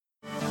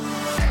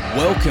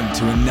Welcome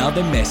to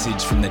another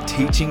message from the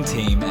teaching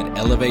team at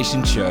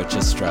Elevation Church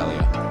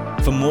Australia.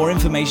 For more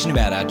information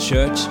about our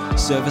church,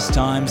 service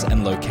times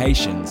and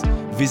locations,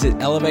 visit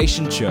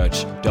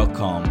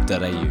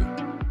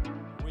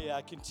elevationchurch.com.au. We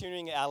are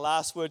continuing our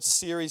Last Words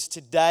series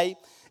today,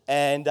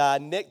 and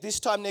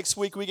this time next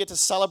week we get to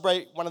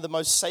celebrate one of the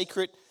most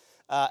sacred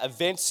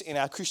events in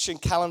our Christian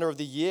calendar of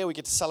the year. We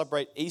get to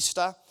celebrate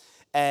Easter,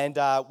 and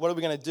what are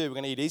we going to do? We're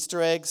going to eat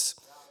Easter eggs,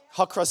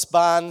 hot cross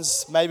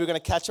buns. Maybe we're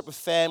going to catch up with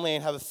family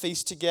and have a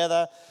feast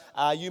together.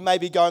 You may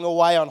be going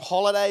away on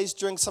holidays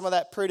during some of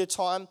that period of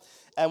time,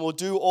 and we'll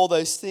do all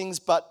those things.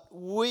 But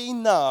we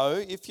know,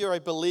 if you're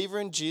a believer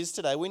in Jesus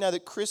today, we know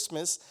that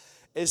Christmas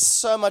is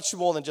so much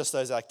more than just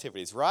those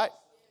activities, right?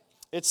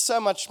 It's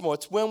so much more.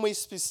 It's when we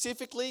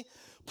specifically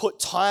put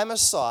time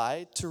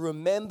aside to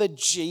remember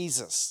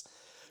Jesus,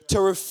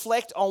 to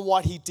reflect on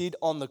what he did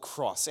on the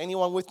cross.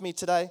 Anyone with me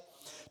today?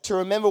 To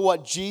remember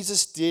what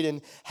Jesus did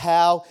and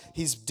how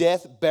his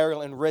death,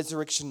 burial, and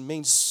resurrection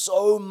means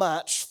so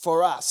much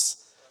for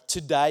us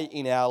today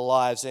in our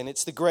lives. And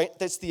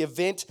that's the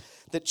event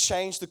that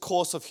changed the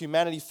course of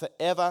humanity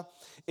forever.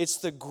 It's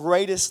the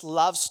greatest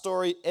love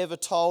story ever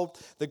told,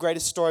 the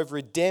greatest story of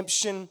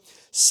redemption,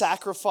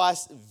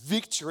 sacrifice,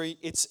 victory.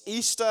 It's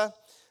Easter,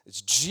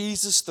 it's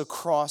Jesus, the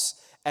cross,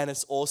 and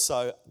it's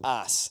also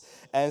us.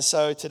 And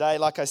so today,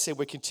 like I said,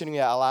 we're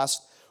continuing our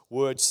Last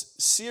Words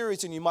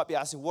series, and you might be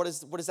asking, what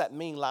does that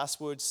mean,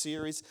 Last Words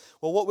series?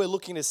 Well, what we're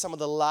looking at is some of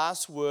the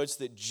last words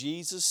that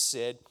Jesus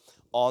said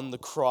on the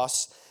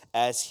cross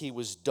as he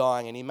was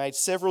dying, and he made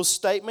several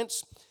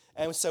statements,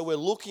 and so we're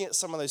looking at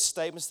some of those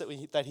statements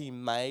that he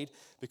made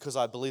because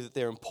I believe that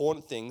they're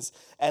important things.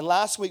 And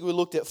last week we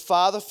looked at,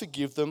 Father,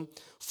 forgive them,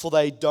 for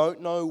they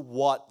don't know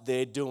what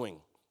they're doing.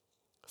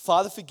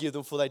 Father, forgive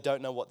them, for they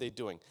don't know what they're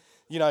doing.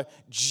 You know,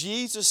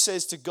 Jesus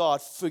says to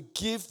God,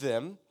 forgive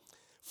them,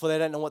 for they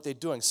don't know what they're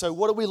doing. So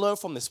what did we learn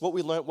from this? What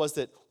we learned was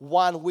that,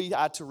 one, we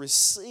are to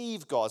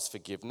receive God's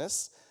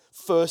forgiveness,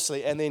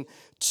 firstly, and then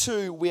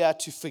two, we are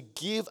to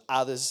forgive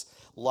others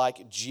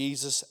like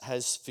Jesus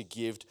has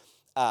forgiven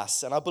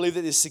us. And I believe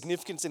that there's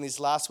significance in these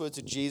last words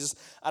of Jesus,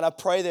 and I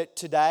pray that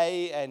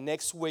today and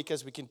next week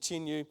as we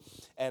continue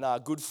and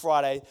Good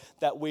Friday,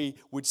 that we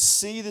would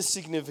see the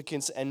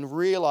significance and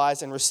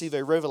realize and receive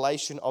a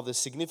revelation of the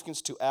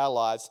significance to our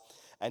lives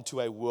and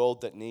to a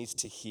world that needs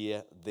to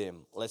hear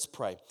them. Let's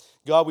pray.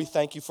 God, we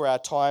thank you for our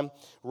time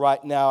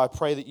right now. I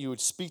pray that you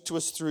would speak to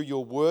us through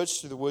your words,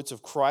 through the words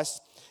of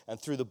Christ, and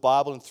through the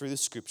Bible and through the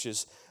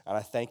scriptures. And I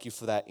thank you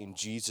for that in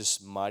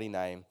Jesus' mighty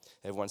name.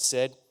 Everyone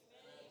said,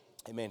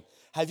 Amen.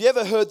 Have you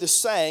ever heard the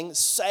saying,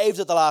 saved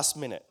at the last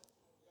minute?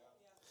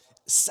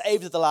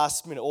 Saved at the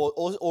last minute.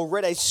 Or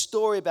read a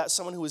story about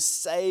someone who was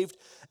saved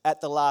at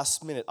the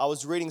last minute. I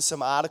was reading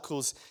some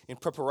articles in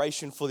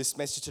preparation for this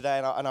message today,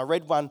 and I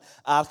read one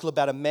article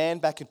about a man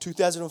back in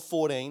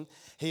 2014.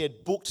 He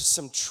had booked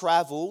some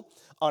travel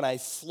on a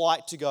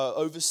flight to go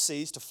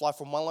overseas, to fly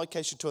from one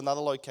location to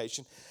another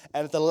location,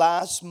 and at the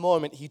last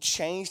moment, he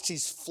changed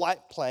his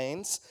flight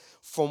plans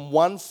from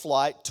one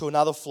flight to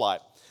another flight.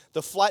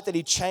 The flight that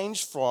he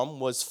changed from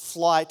was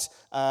flight,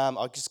 I'm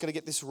just going to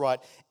get this right,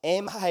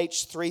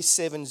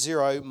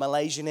 MH370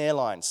 Malaysian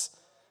Airlines.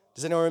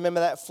 Does anyone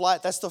remember that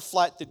flight? That's the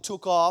flight that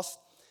took off,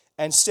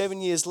 and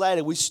 7 years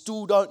later, we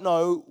still don't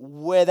know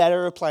where that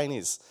airplane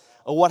is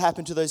or what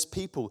happened to those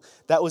people.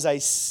 That was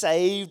a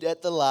saved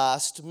at the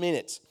last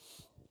minute.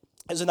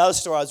 There's another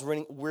story I was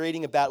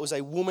reading about. It was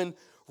a woman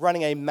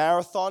running a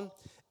marathon,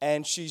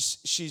 and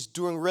she's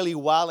doing really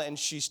well, and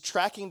she's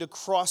tracking to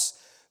cross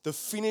the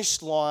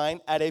finish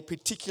line at a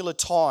particular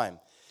time.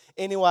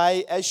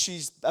 Anyway, as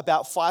she's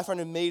about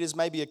 500 meters,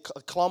 maybe a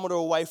kilometer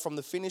away from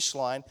the finish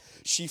line,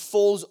 she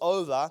falls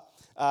over,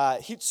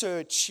 hits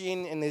her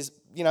chin, and there's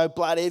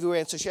blood everywhere,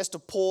 and so she has to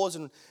pause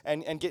and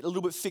get a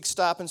little bit fixed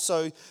up, and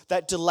so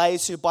that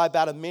delays her by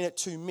about a minute,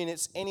 2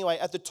 minutes. Anyway,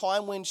 at the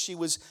time when she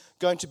was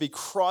going to be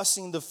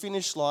crossing the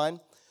finish line,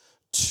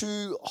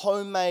 2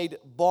 homemade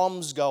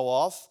bombs go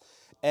off,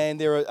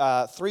 and there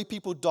are 3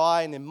 people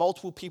die, and then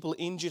multiple people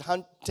injured,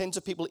 tens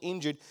of people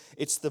injured.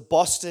 It's the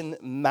Boston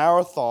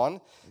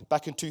Marathon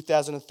back in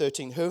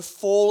 2013. Her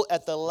fall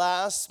at the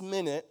last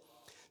minute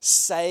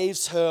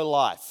saves her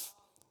life.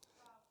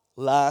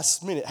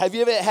 Last minute. Have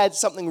you ever had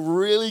something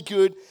really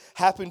good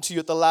happen to you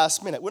at the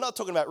last minute? We're not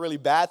talking about really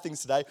bad things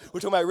today.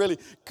 We're talking about really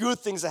good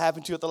things that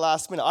happen to you at the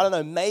last minute. I don't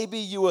know, maybe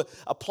you were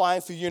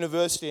applying for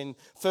university and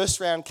first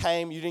round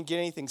came, you didn't get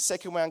anything.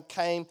 Second round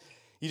came,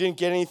 you didn't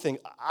get anything.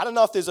 I don't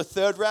know if there's a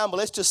third round, but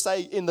let's just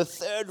say in the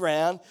third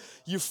round,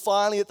 you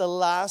finally at the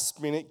last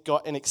minute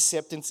got an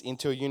acceptance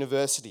into a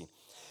university.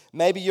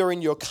 Maybe you're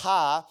in your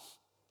car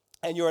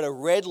and you're at a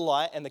red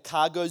light and the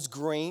car goes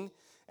green,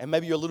 and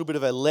maybe you're a little bit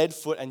of a lead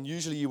foot, and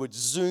usually you would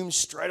zoom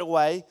straight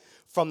away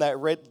from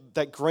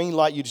that green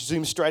light. You'd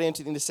zoom straight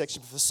into the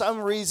intersection. But for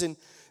some reason,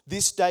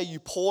 this day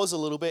you pause a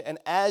little bit, and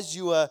as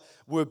were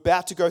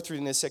about to go through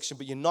the intersection,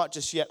 but you're not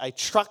just yet, a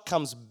truck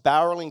comes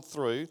barreling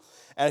through.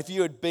 And if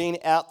you had been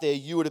out there,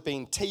 you would have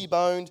been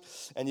T-boned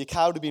and your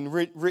car would have been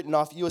written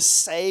off. You were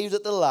saved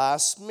at the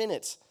last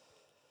minute.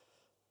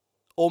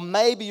 Or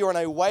maybe you're on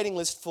a waiting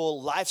list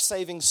for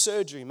life-saving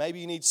surgery. Maybe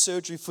you need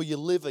surgery for your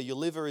liver. Your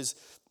liver is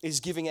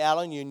giving out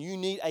on you, and you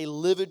need a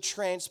liver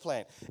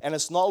transplant, and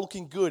it's not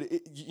looking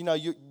good.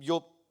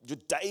 You're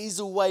days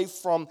away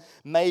from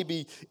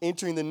maybe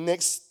entering the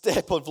next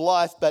step of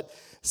life, but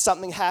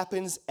something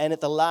happens, and at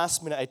the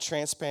last minute, a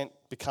transplant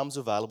becomes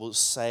available,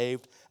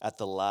 saved at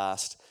the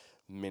last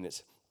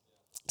minute.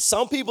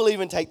 Some people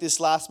even take this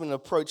last-minute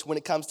approach when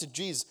it comes to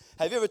Jesus.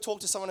 Have you ever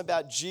talked to someone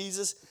about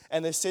Jesus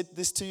and they said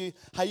this to you?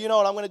 Hey, you know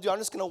what I'm going to do? I'm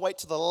just going to wait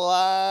to the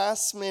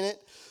last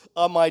minute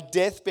on my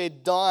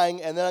deathbed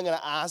dying, and then I'm going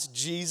to ask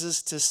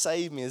Jesus to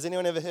save me. Has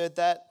anyone ever heard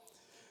that?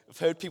 I've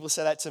heard people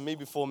say that to me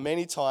before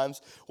many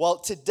times. Well,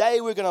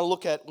 today we're going to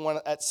look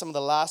at some of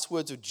the last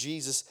words of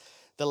Jesus,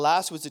 the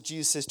last words that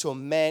Jesus says to a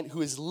man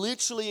who is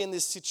literally in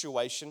this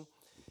situation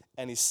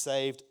and is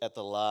saved at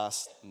the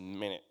last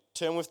minute.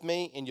 Turn with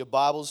me in your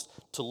Bibles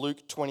to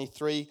Luke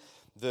 23,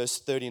 verse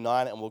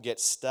 39, and we'll get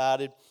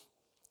started.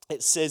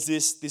 It says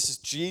this is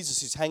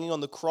Jesus who's hanging on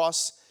the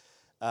cross,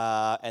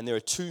 and there are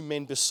two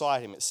men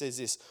beside him. It says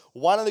this: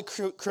 one of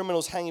the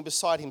criminals hanging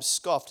beside him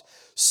scoffed,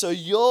 "So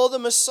you're the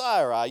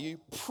Messiah, are you?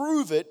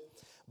 Prove it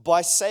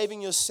by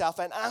saving yourself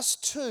and us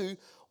too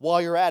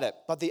while you're at it."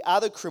 But the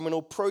other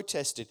criminal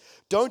protested,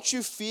 "Don't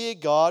you fear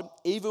God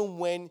even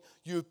when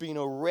you've been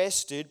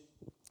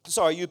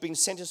you've been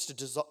sentenced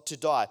to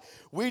die.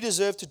 We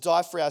deserve to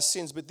die for our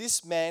sins, but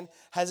this man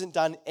hasn't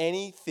done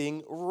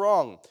anything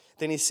wrong."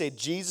 Then he said,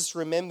 "Jesus,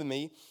 remember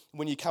me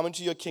when you come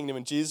into your kingdom."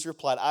 And Jesus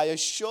replied, "I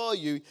assure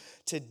you,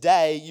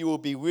 today you will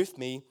be with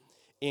me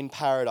in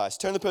paradise."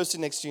 Turn to the person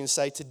next to you and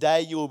say,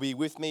 "Today you will be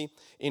with me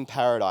in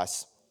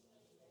paradise."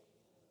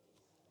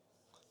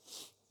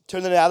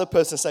 Turn to the other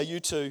person and say,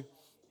 "You too."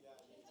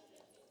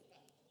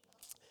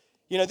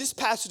 You know, this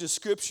passage of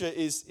scripture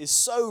is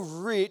so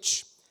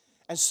rich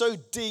and so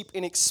deep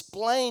in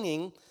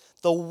explaining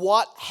the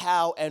what,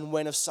 how, and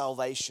when of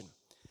salvation.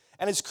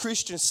 And as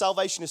Christians,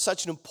 salvation is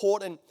such an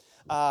important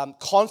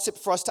concept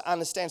for us to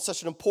understand,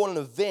 such an important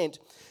event.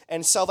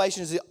 And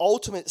salvation is the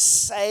ultimate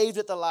saved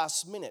at the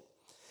last minute.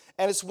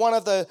 And it's one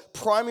of the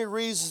primary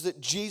reasons that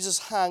Jesus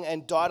hung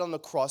and died on the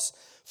cross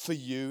for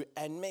you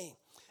and me.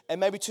 And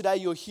maybe today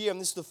you're here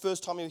and this is the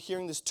first time you're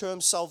hearing this term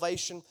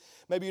salvation.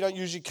 Maybe you don't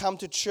usually come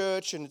to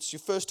church and it's your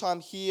first time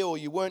here, or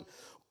you weren't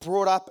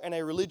brought up in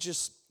a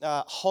religious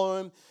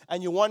home,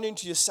 and you're wondering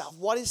to yourself,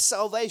 what is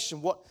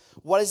salvation? What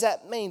does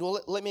that mean?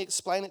 Well, let me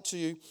explain it to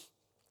you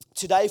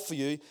today for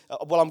you.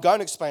 I'm going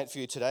to explain it for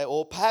you today.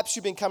 Or perhaps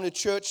you've been coming to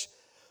church.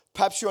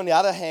 Perhaps you're on the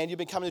other hand, you've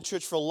been coming to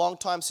church for a long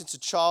time since a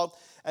child,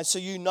 and so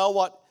you know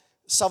what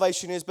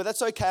salvation is, but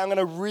that's okay. I'm going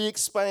to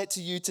re-explain it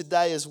to you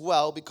today as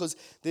well, because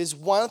there's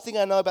one thing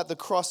I know about the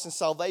cross and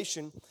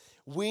salvation.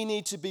 We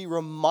need to be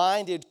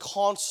reminded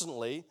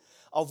constantly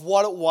of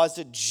what it was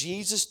that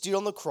Jesus did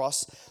on the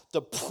cross,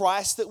 the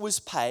price that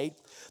was paid,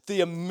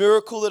 the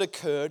miracle that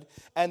occurred,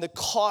 and the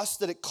cost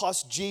that it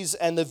cost Jesus,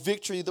 and the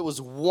victory that was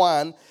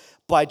won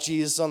by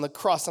Jesus on the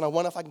cross. And I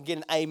wonder if I can get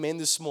an amen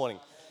this morning.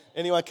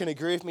 Anyone can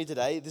agree with me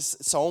today? This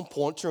is so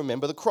important to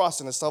remember the cross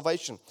and the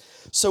salvation.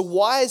 So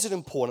why is it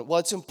important? Well,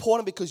 it's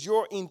important because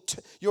your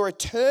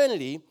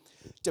eternity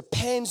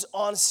depends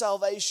on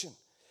salvation.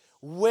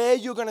 Where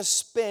you're going to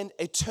spend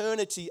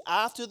eternity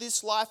after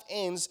this life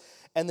ends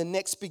and the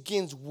next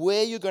begins,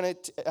 where you're going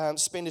to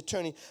spend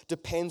eternity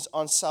depends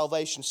on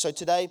salvation. So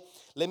today,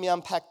 let me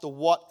unpack the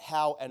what,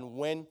 how, and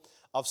when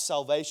of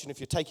salvation. If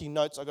you're taking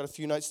notes, I've got a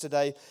few notes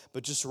today,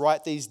 but just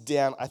write these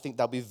down. I think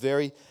they'll be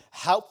very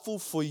helpful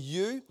for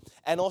you,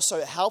 and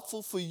also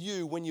helpful for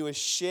you when you are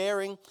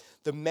sharing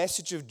the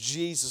message of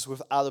Jesus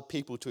with other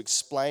people, to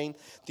explain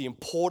the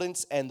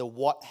importance and the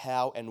what,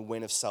 how, and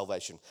when of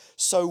salvation.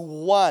 So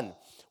one,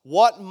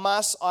 what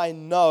must I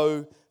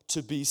know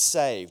to be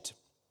saved?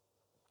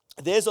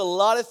 There's a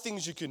lot of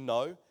things you can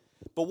know,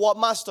 but what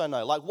must I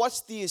know? Like,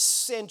 what's the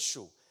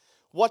essential?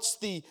 What's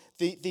the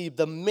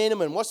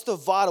minimum? What's the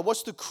vital?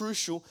 What's the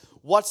crucial?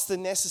 What's the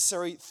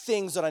necessary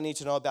things that I need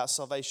to know about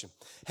salvation?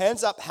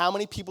 Hands up, how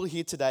many people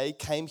here today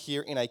came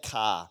here in a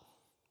car?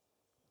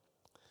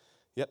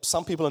 Yep,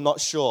 some people are not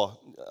sure.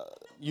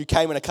 You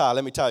came in a car,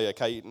 let me tell you,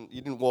 okay?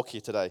 You didn't walk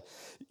here today.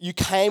 You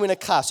came in a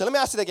car. So let me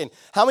ask it again.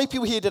 How many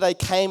people here today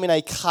came in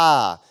a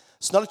car?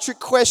 It's not a trick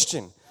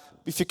question.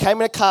 If you came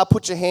in a car,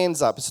 put your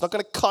hands up. It's not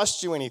going to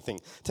cost you anything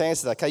to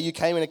answer that, okay? You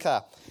came in a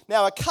car.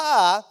 Now, a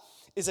car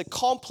is a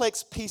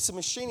complex piece of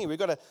machinery. We've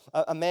got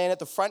a man at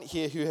the front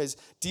here who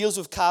deals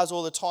with cars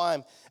all the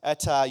time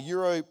at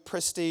Euro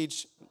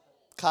Prestige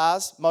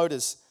Cars,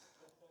 Motors.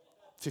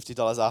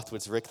 $50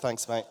 afterwards, Rick.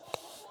 Thanks, mate.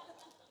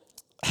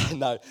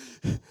 No.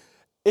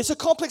 It's a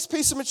complex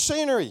piece of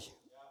machinery.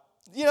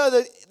 You know,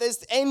 there's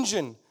the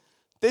engine,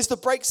 there's the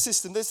brake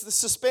system, there's the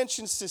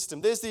suspension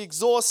system, there's the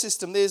exhaust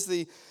system, there's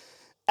the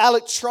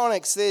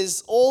electronics,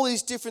 there's all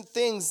these different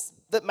things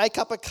that make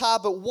up a car.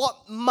 But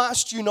what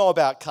must you know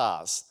about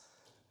cars?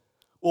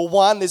 Well,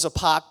 one, there's a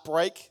park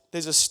brake,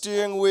 there's a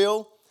steering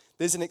wheel,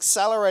 there's an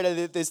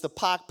accelerator, there's the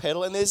park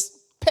pedal, and there's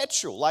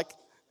petrol. Like,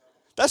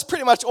 that's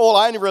pretty much all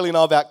I really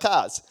know about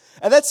cars.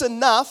 And that's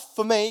enough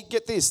for me,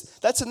 get this,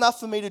 that's enough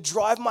for me to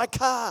drive my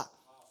car.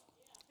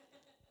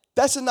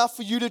 That's enough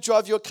for you to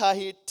drive your car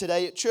here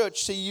today at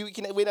church. See,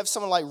 we'd have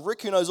someone like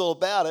Rick who knows all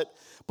about it,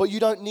 but you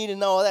don't need to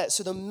know all that.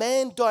 So the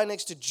man dying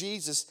next to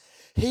Jesus,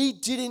 he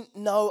didn't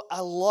know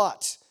a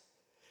lot.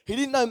 He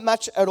didn't know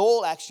much at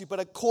all, actually, but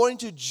according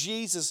to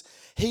Jesus,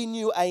 he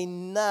knew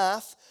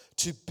enough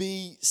to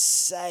be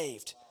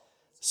saved.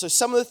 So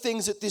some of the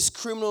things that this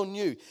criminal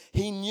knew,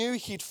 he knew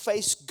he'd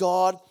face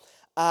God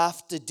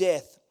after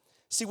death.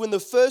 See, when the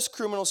first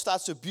criminal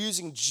starts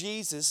abusing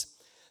Jesus,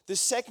 the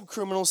second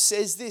criminal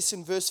says this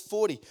in verse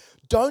 40,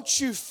 "Don't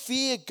you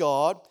fear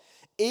God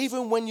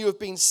even when you have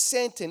been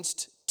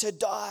sentenced to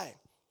die?"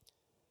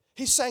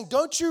 He's saying,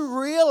 don't you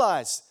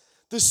realize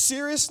the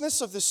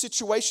seriousness of the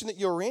situation that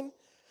you're in?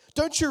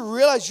 Don't you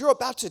realize you're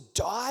about to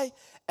die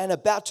and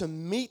about to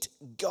meet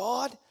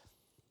God?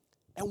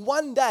 And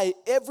one day,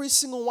 every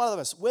single one of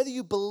us, whether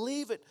you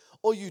believe it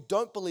or you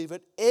don't believe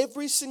it,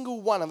 every single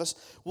one of us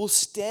will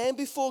stand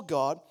before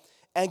God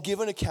and give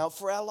an account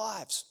for our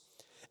lives.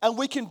 And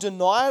we can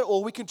deny it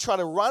or we can try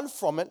to run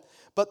from it,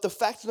 but the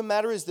fact of the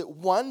matter is that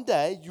one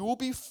day you will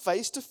be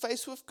face to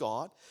face with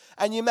God,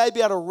 and you may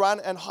be able to run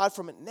and hide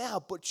from it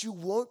now, but you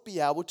won't be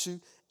able to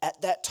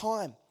at that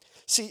time.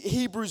 See,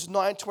 Hebrews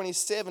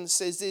 9:27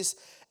 says this,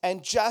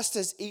 "And just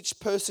as each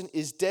person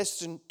is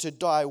destined to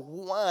die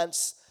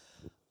once,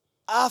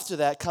 after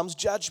that comes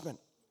judgment."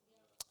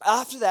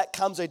 After that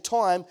comes a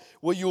time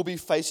where you will be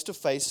face to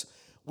face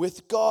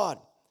with God.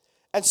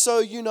 And so,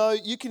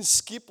 you can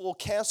skip or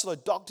cancel a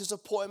doctor's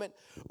appointment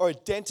or a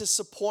dentist's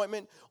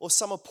appointment or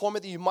some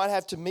appointment that you might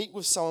have to meet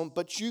with someone,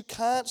 but you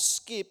can't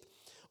skip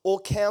or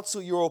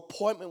cancel your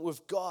appointment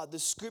with God. The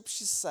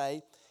scriptures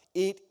say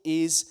it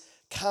is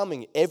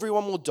coming.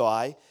 Everyone will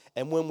die,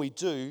 and when we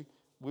do,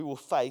 we will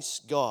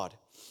face God.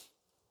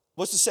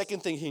 What's the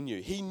second thing he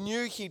knew? He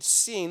knew he'd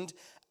sinned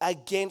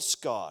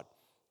against God.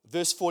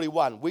 Verse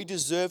 41, "We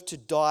deserve to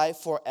die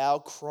for our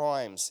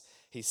crimes,"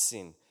 he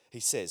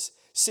says.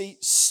 See,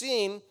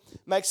 sin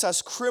makes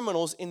us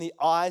criminals in the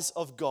eyes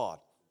of God.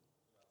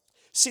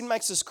 Sin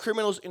makes us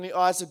criminals in the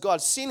eyes of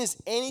God. Sin is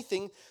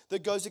anything that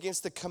goes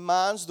against the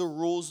commands, the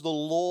rules, the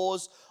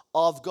laws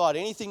of God.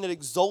 Anything that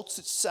exalts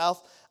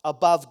itself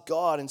above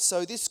God. And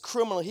so this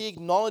criminal, he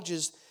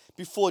acknowledges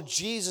before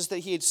Jesus that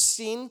he had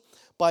sinned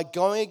by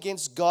going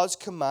against God's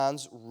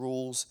commands,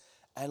 rules,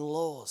 and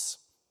laws.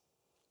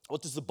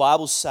 What does the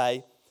Bible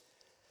say?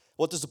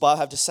 What does the Bible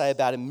have to say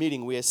about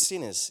admitting we are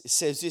sinners? It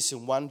says this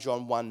in 1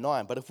 John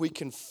 1:9, "But if we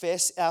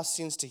confess our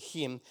sins to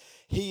him,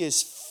 he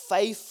is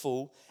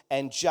faithful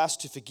and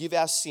just to forgive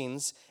our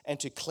sins and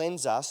to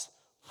cleanse us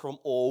from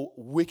all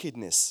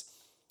wickedness."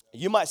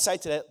 You might say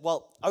today,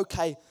 well,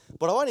 okay,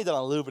 but I've only done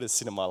a little bit of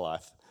sin in my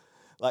life.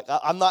 Like,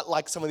 I'm not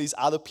like some of these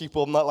other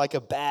people. I'm not like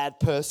a bad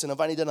person.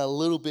 I've only done a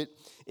little bit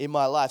in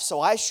my life.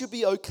 So I should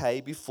be okay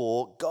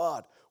before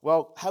God.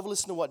 Well, have a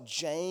listen to what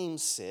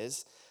James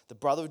says, the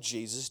brother of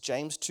Jesus,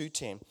 James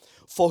 2:10.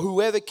 "For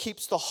whoever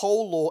keeps the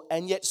whole law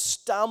and yet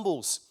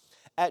stumbles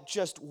at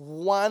just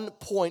one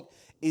point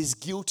is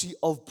guilty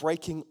of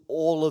breaking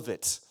all of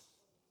it."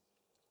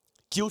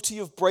 Guilty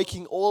of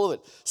breaking all of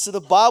it. So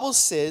the Bible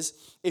says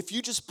if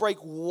you just break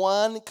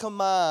one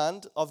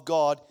command of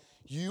God,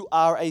 you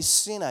are a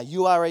sinner.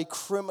 You are a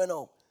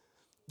criminal.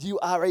 You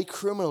are a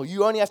criminal.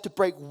 You only have to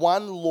break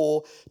one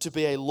law to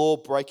be a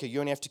lawbreaker. You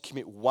only have to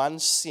commit one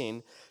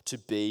sin to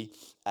be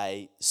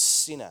a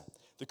sinner.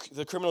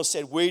 The criminal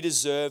said, "We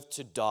deserve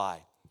to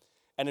die."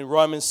 And in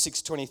Romans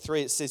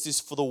 6:23, it says this,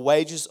 "For the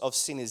wages of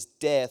sin is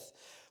death,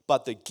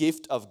 but the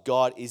gift of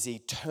God is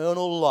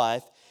eternal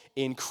life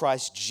in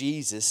Christ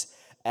Jesus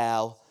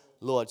our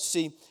Lord."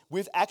 See,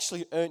 we've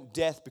actually earned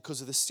death because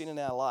of the sin in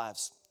our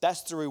lives.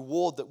 That's the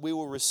reward that we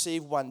will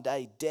receive one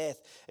day,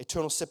 death,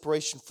 eternal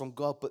separation from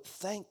God. But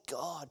thank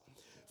God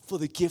for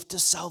the gift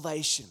of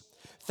salvation.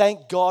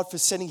 Thank God for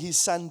sending his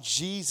son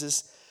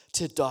Jesus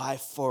to die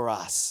for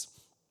us.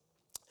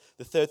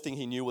 The third thing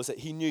he knew was that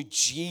he knew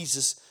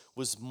Jesus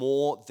was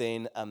more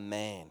than a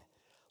man.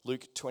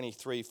 Luke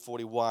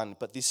 23:41,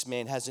 "But this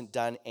man hasn't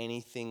done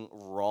anything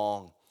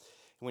wrong."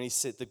 When he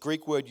said, the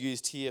Greek word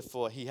used here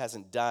for he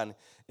hasn't done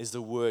is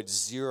the word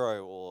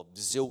zero or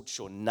zilch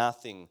or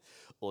nothing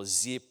or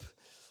zip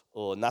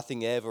or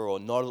nothing ever or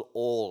not at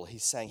all.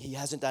 He's saying he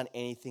hasn't done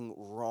anything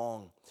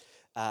wrong.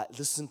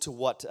 Listen to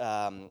what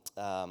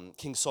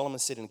King Solomon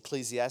said in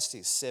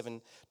Ecclesiastes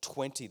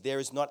 7:20. "There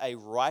is not a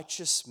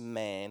righteous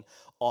man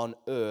on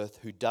earth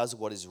who does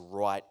what is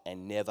right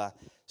and never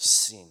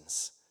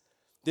sins."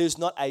 There's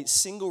not a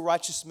single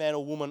righteous man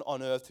or woman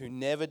on earth who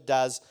never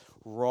does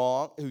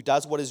wrong, who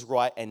does what is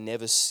right and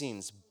never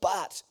sins.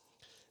 But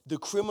the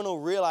criminal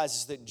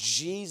realizes that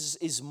Jesus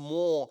is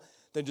more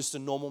than just a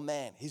normal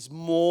man. He's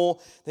more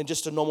than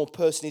just a normal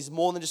person. He's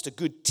more than just a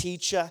good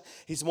teacher.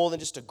 He's more than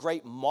just a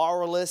great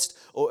moralist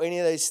or any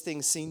of those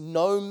things. See,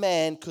 no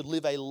man could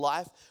live a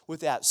life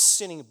without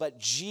sinning, but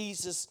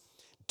Jesus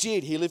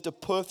did. He lived a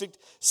perfect,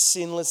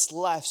 sinless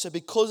life. So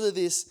because of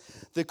this,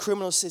 the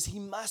criminal says he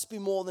must be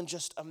more than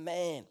just a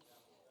man.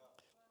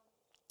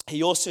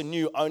 He also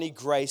knew only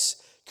grace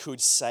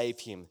could save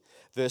him.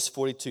 Verse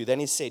 42, then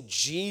he said,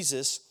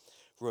 Jesus,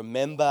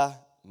 remember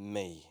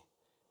me.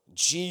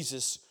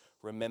 Jesus,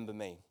 remember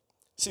me.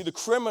 See,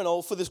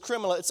 for this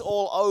criminal, it's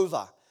all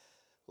over.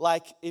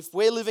 Like, if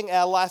we're living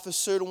our life a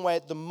certain way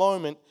at the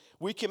moment,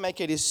 we can make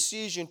a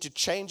decision to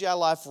change our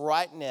life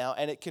right now,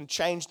 and it can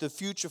change the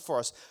future for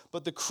us.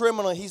 But the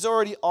criminal, he's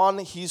already on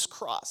his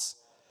cross.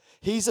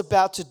 He's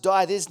about to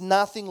die. There's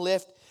nothing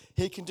left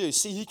he can do.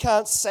 See, he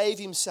can't save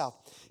himself.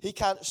 He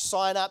can't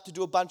sign up to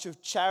do a bunch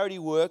of charity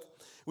work,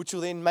 which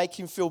will then make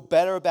him feel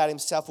better about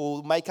himself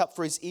or make up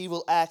for his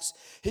evil acts.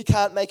 He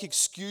can't make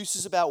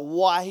excuses about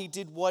why he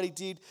did what he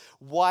did,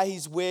 why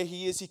he's where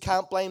he is. He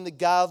can't blame the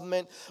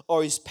government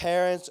or his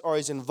parents or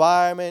his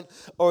environment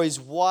or his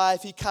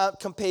wife. He can't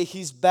compare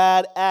his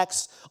bad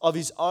acts of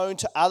his own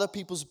to other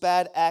people's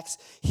bad acts.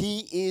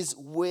 He is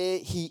where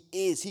he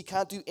is. He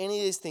can't do any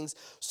of these things.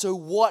 So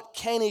what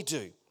can he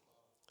do?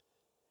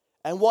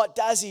 And what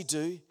does he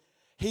do?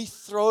 He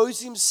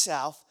throws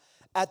himself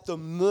at the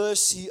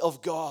mercy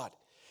of God.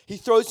 He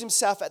throws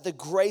himself at the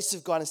grace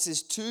of God and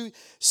says two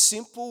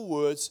simple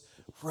words,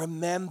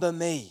 remember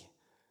me.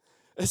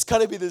 It's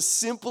going to be the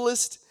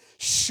simplest,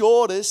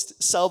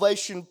 shortest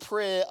salvation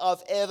prayer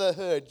I've ever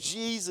heard.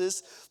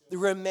 Jesus,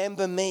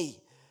 remember me.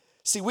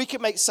 See, we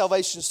can make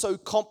salvation so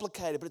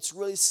complicated, but it's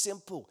really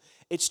simple.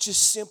 It's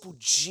just simple.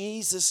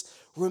 Jesus,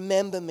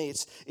 remember me.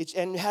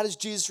 And how does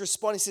Jesus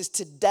respond? He says,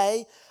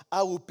 today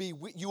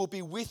you will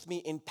be with me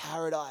in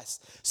paradise.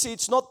 See,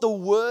 it's not the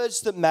words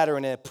that matter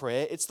in our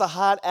prayer. It's the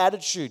heart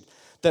attitude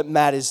that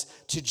matters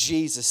to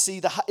Jesus.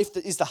 See,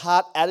 is the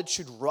heart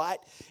attitude right?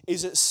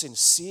 Is it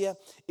sincere?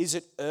 Is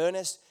it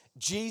earnest?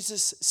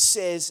 Jesus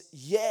says,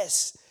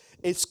 yes,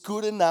 it's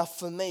good enough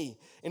for me.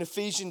 In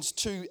Ephesians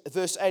 2,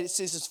 verse 8, it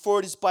says, for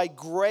it is by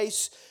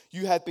grace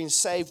you have been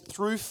saved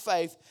through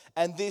faith,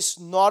 and this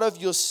not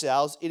of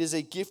yourselves. It is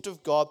a gift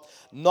of God,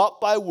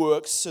 not by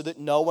works, so that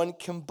no one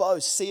can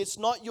boast. See, it's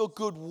not your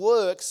good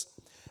works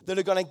that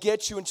are going to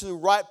get you into the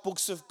right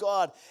books of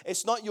God.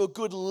 It's not your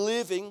good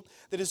living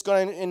that is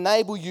going to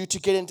enable you to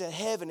get into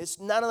heaven. It's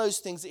none of those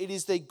things. It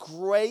is the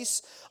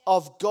grace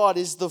of God.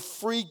 It is the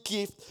free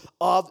gift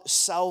of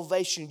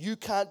salvation. You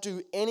can't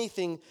do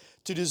anything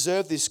to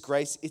deserve this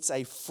grace. It's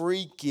a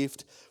free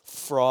gift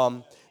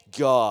from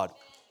God.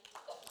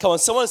 Come on,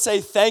 someone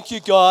say, thank you,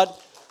 God,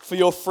 for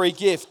your free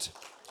gift.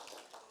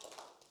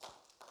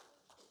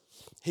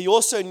 He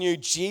also knew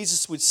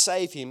Jesus would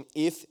save him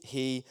if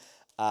he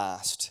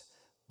asked.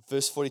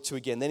 Verse 42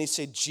 again. Then he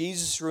said,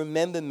 Jesus,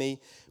 remember me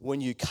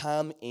when you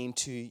come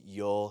into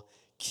your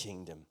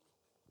kingdom.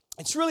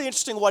 It's really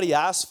interesting what he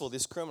asked for,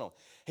 this criminal.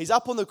 He's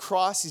up on the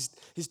cross,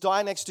 he's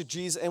dying next to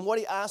Jesus, and what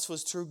he asked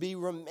was to be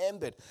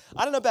remembered.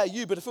 I don't know about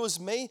you, but if it was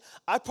me,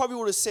 I probably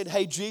would have said,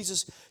 hey,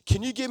 Jesus,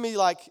 can you give me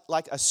like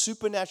a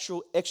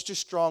supernatural, extra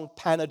strong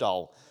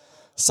Panadol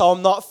so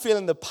I'm not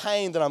feeling the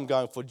pain that I'm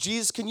going for?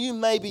 Jesus, can you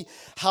maybe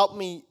help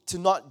me to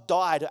not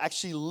die, to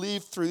actually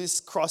live through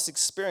this cross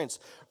experience?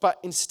 But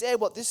instead,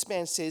 what this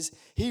man says,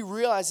 he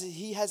realizes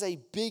he has a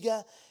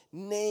bigger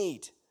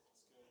need.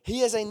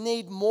 He has a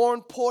need more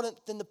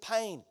important than the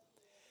pain.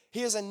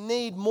 He has a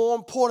need more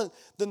important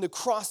than the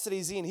cross that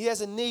he's in. He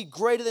has a need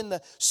greater than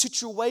the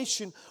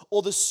situation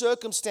or the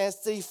circumstance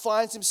that he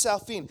finds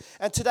himself in.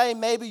 And today,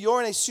 maybe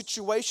you're in a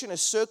situation, a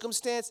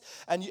circumstance,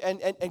 and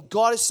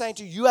God is saying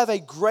to you, you have a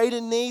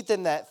greater need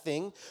than that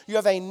thing. You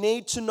have a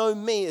need to know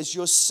me as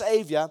your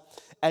Savior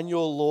and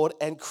your Lord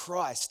and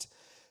Christ.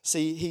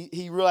 See,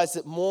 he realized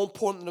that more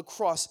important than the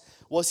cross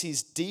was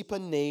his deeper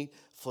need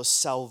for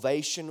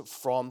salvation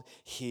from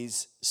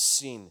his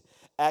sin.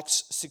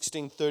 Acts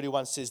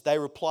 16:31 says, they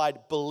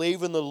replied,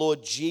 believe in the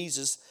Lord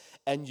Jesus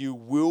and you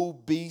will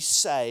be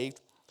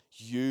saved,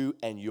 you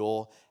and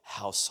your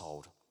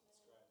household.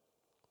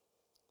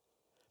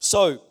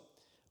 So,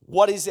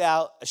 what is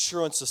our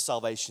assurance of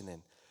salvation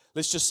then?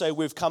 Let's just say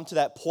we've come to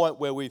that point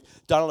where we've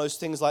done all those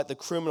things like the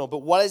criminal, but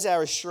what is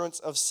our assurance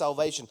of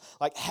salvation?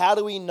 Like, how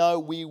do we know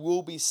we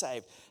will be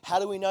saved? How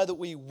do we know that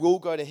we will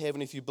go to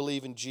heaven if you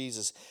believe in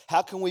Jesus?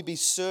 How can we be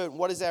certain?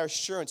 What is our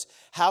assurance?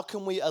 How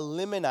can we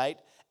eliminate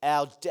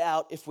our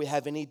doubt if we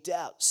have any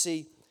doubt?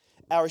 See,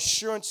 our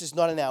assurance is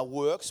not in our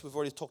works. We've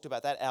already talked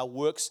about that. Our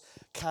works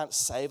can't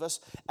save us.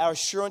 Our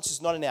assurance is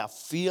not in our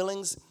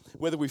feelings,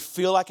 whether we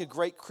feel like a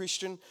great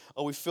Christian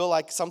or we feel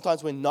like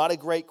sometimes we're not a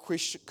great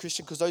Christian,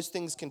 because those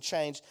things can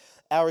change.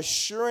 Our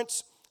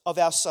assurance of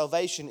our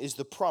salvation is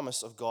the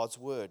promise of God's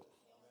word.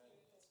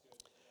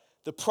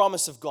 The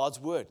promise of God's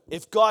word.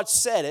 If God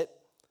said it,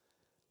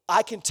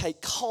 I can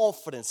take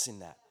confidence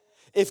in that.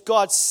 If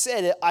God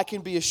said it, I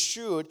can be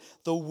assured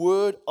the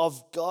word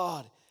of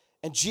God.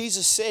 And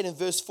Jesus said in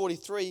verse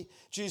 43,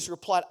 Jesus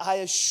replied, I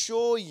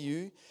assure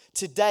you,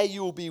 today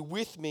you will be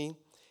with me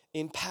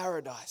in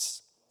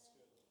paradise.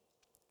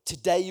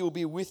 Today you will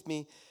be with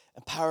me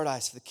in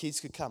paradise. If the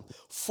kids could come.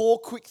 4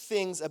 quick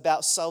things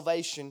about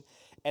salvation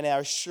and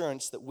our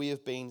assurance that we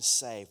have been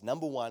saved.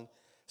 Number 1,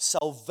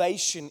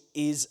 salvation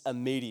is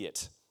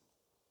immediate.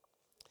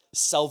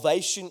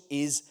 Salvation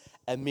is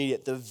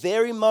immediate. The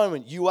very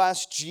moment you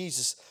ask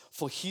Jesus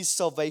for his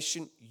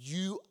salvation,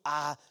 you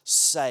are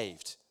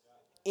saved.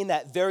 In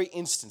that very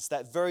instance,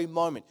 that very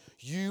moment,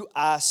 you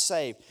are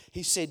saved.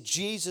 He said,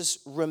 Jesus,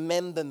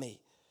 remember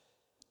me.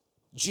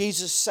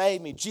 Jesus,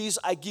 save me. Jesus,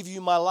 I give you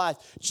my life.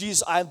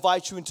 Jesus, I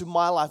invite you into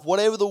my life.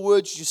 Whatever the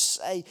words you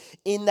say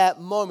in that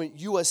moment,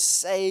 you are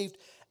saved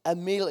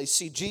immediately.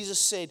 See, Jesus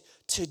said,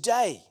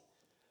 today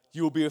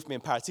you will be with me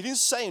in paradise. He didn't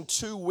say in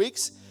 2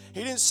 weeks.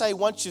 He didn't say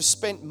once you've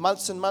spent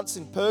months and months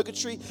in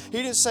purgatory. He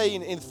didn't say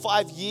in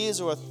 5 years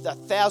or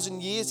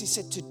 1,000 years. He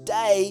said,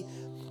 today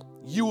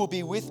you will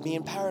be with me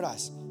in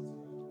paradise.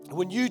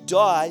 When you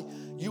die,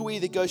 you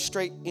either go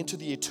straight into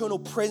the eternal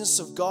presence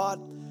of God,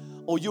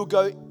 or you'll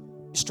go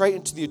straight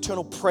into the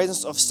eternal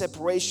presence of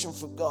separation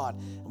from God.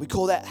 And we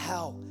call that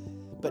hell.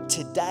 But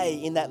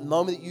today, in that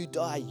moment that you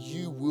die,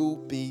 you will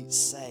be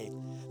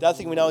saved. The other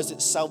thing we know is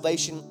that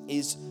salvation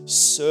is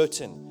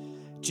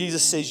certain.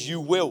 Jesus says you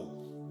will.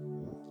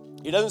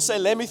 He doesn't say,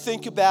 let me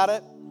think about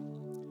it.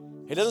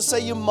 He doesn't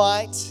say you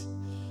might.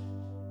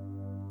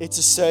 It's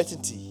a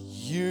certainty.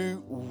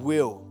 You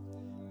will.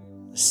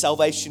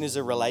 Salvation is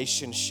a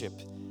relationship.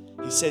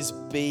 He says,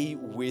 be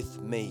with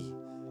me.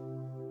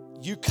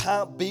 You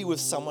can't be with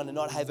someone and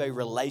not have a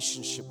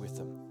relationship with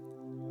them.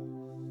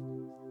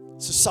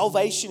 So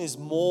salvation is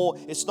more,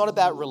 it's not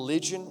about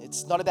religion.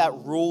 It's not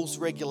about rules,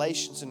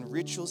 regulations, and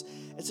rituals.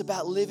 It's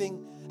about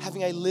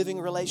having a living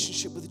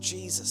relationship with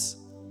Jesus.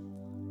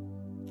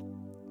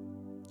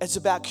 It's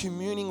about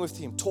communing with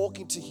him,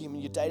 talking to him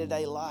in your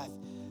day-to-day life.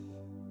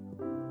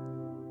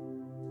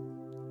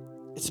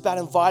 It's about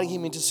inviting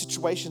him into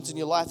situations in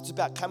your life. It's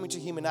about coming to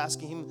him and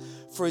asking him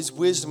for his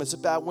wisdom. It's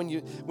about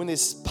when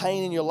there's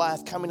pain in your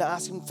life, coming to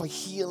ask him for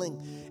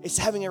healing. It's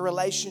having a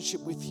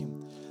relationship with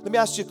him. Let me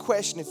ask you a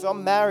question. If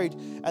I'm married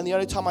and the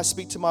only time I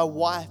speak to my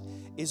wife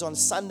is on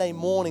Sunday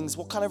mornings,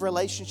 what kind of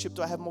relationship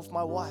do I have with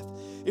my wife?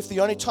 If the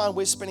only time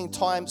we're spending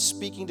time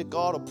speaking to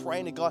God or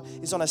praying to God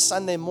is on a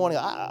Sunday morning,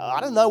 I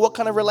don't know what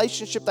kind of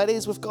relationship that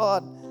is with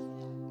God.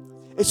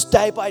 It's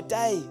day by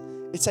day.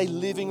 It's a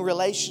living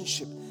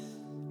relationship.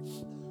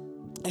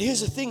 And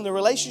here's the thing, the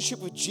relationship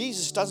with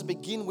Jesus doesn't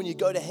begin when you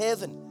go to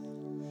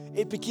heaven.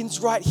 It begins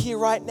right here,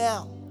 right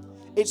now.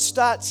 It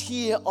starts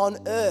here on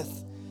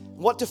earth.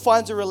 What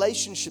defines a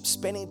relationship?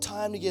 Spending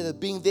time together,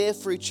 being there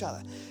for each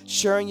other,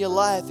 sharing your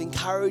life,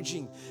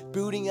 encouraging,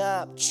 building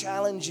up,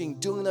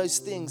 challenging, doing those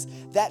things.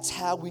 That's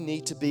how we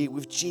need to be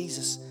with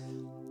Jesus.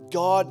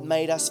 God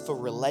made us for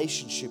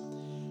relationship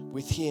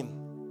with him.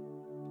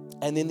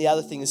 And then the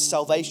other thing is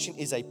salvation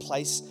is a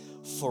place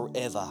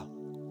forever.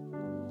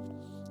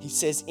 He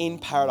says in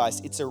paradise,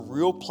 it's a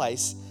real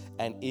place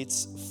and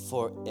it's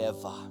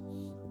forever.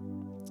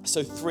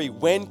 So 3,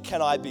 when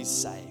can I be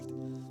saved?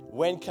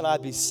 When can I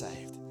be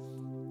saved?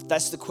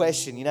 That's the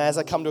question. You know, as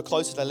I come to a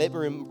close today, let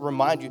me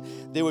remind you,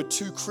 there were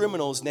 2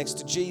 criminals next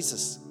to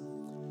Jesus.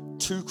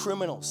 2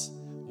 criminals,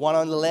 one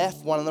on the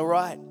left, one on the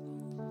right.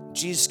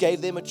 Jesus gave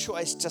them a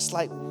choice, just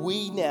like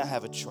we now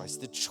have a choice.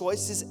 The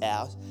choice is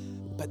ours,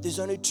 but there's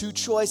only 2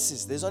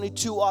 choices. There's only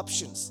 2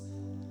 options.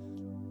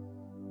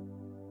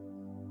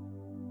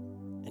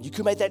 And you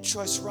can make that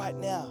choice right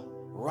now,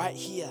 right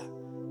here.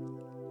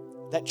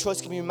 That choice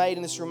can be made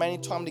in this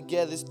remaining time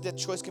together. That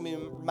choice can be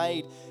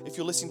made if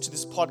you're listening to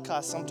this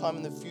podcast sometime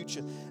in the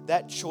future.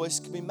 That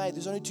choice can be made.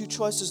 There's only 2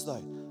 choices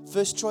though.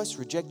 First choice,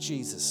 reject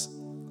Jesus.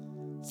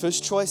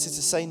 First choice is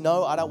to say,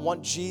 no, I don't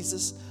want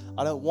Jesus.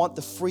 I don't want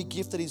the free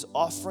gift that he's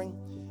offering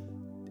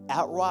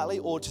outrightly,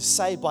 or to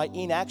say by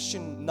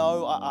inaction,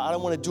 no, I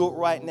don't want to do it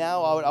right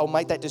now. I'll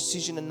make that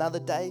decision another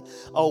day.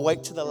 I'll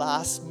wait to the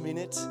last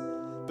minute.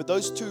 But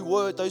those 2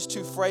 words, those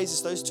 2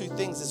 phrases, those 2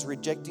 things is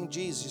rejecting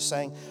Jesus. You're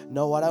saying,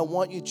 no, I don't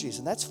want you, Jesus.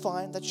 And that's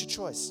fine. That's your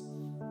choice.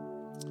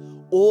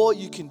 Or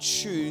you can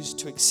choose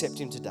to accept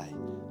him today.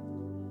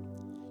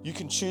 You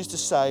can choose to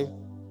say,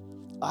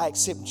 I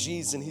accept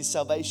Jesus and his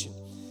salvation.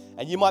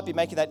 And you might be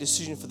making that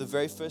decision for the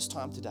very first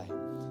time today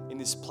in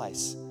this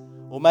place.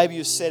 Or maybe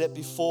you've said it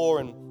before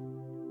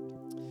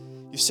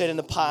and you've said in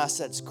the past,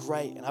 that's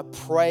great. And I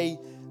pray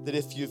that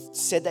if you've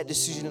said that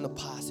decision in the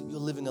past, that you're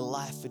living a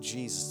life for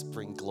Jesus to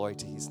bring glory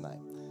to his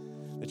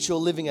name. That you're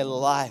living a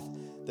life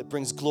that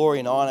brings glory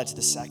and honor to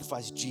the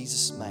sacrifice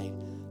Jesus made,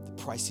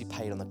 the price he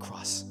paid on the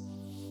cross.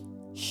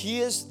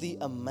 Here's the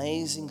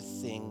amazing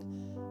thing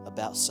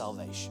about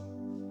salvation.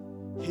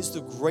 Here's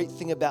the great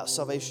thing about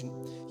salvation.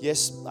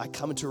 Yes, I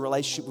come into a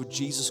relationship with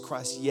Jesus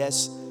Christ.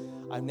 Yes,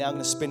 I'm now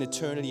going to spend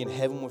eternity in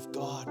heaven with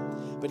God.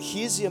 But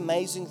here's the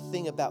amazing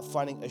thing about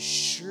finding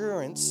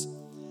assurance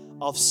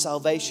of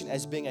salvation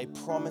as being a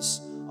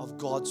promise of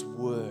God's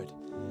word.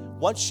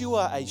 Once you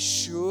are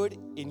assured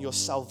in your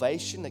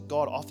salvation, that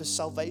God offers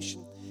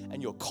salvation,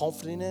 and you're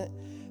confident in it,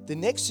 the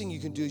next thing you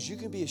can do is you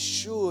can be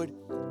assured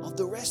of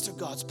the rest of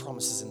God's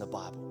promises in the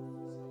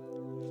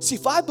Bible. See,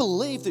 if I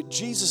believe that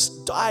Jesus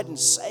died and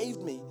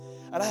saved me,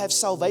 and I have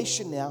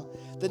salvation now,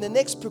 then the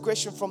next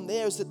progression from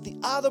there is that the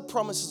other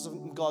promises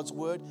in God's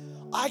word,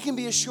 I can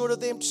be assured of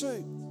them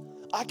too.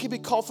 I can be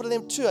confident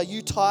of them too. Are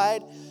you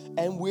tired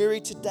and weary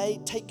today?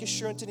 Take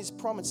assurance in his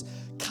promise.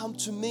 Come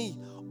to me,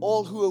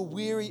 all who are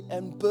weary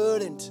and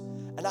burdened,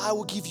 and I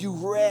will give you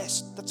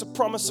rest. That's a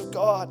promise of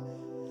God.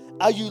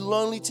 Are you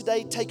lonely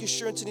today? Take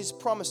assurance in His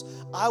promise.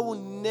 I will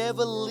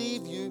never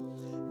leave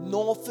you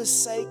nor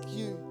forsake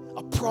you.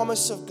 A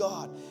promise of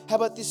God. How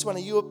about this one? Are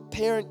you a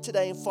parent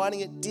today and finding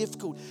it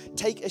difficult?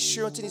 Take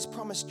assurance in His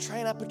promise.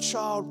 Train up a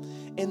child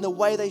in the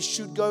way they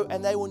should go,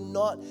 and they will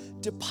not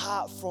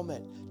depart from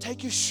it.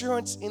 Take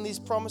assurance in these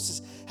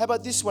promises. How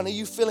about this one? Are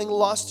you feeling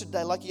lost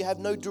today, like you have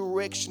no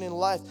direction in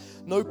life,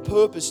 no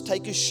purpose?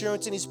 Take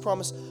assurance in His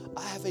promise.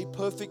 I have a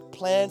perfect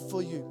plan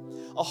for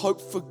you, a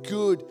hope for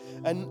good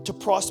and to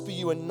prosper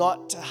you and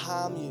not to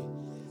harm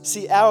you.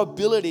 See, our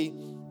ability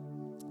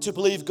to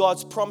believe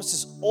God's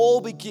promises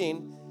all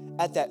begin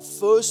at that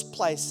first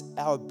place,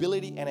 our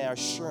ability and our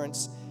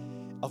assurance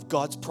of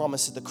God's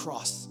promise at the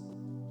cross.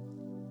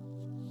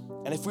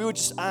 And if we would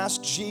just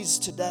ask Jesus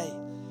today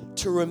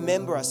to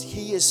remember us,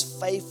 He is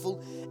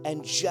faithful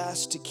and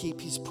just to keep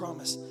His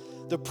promise.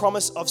 The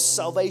promise of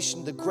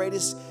salvation, the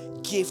greatest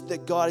gift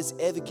that God has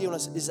ever given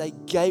us, is a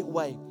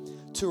gateway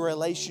to a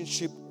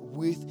relationship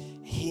with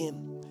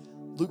Him.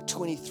 Luke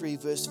 23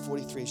 verse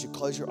 43, as you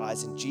close your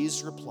eyes, and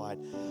Jesus replied,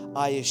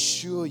 I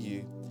assure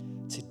you,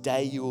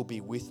 today you will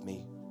be with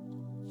me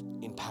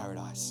in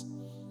paradise.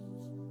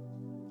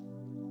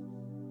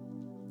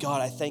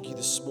 God, I thank you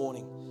this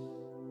morning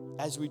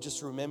as we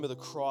just remember the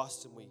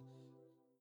cross and we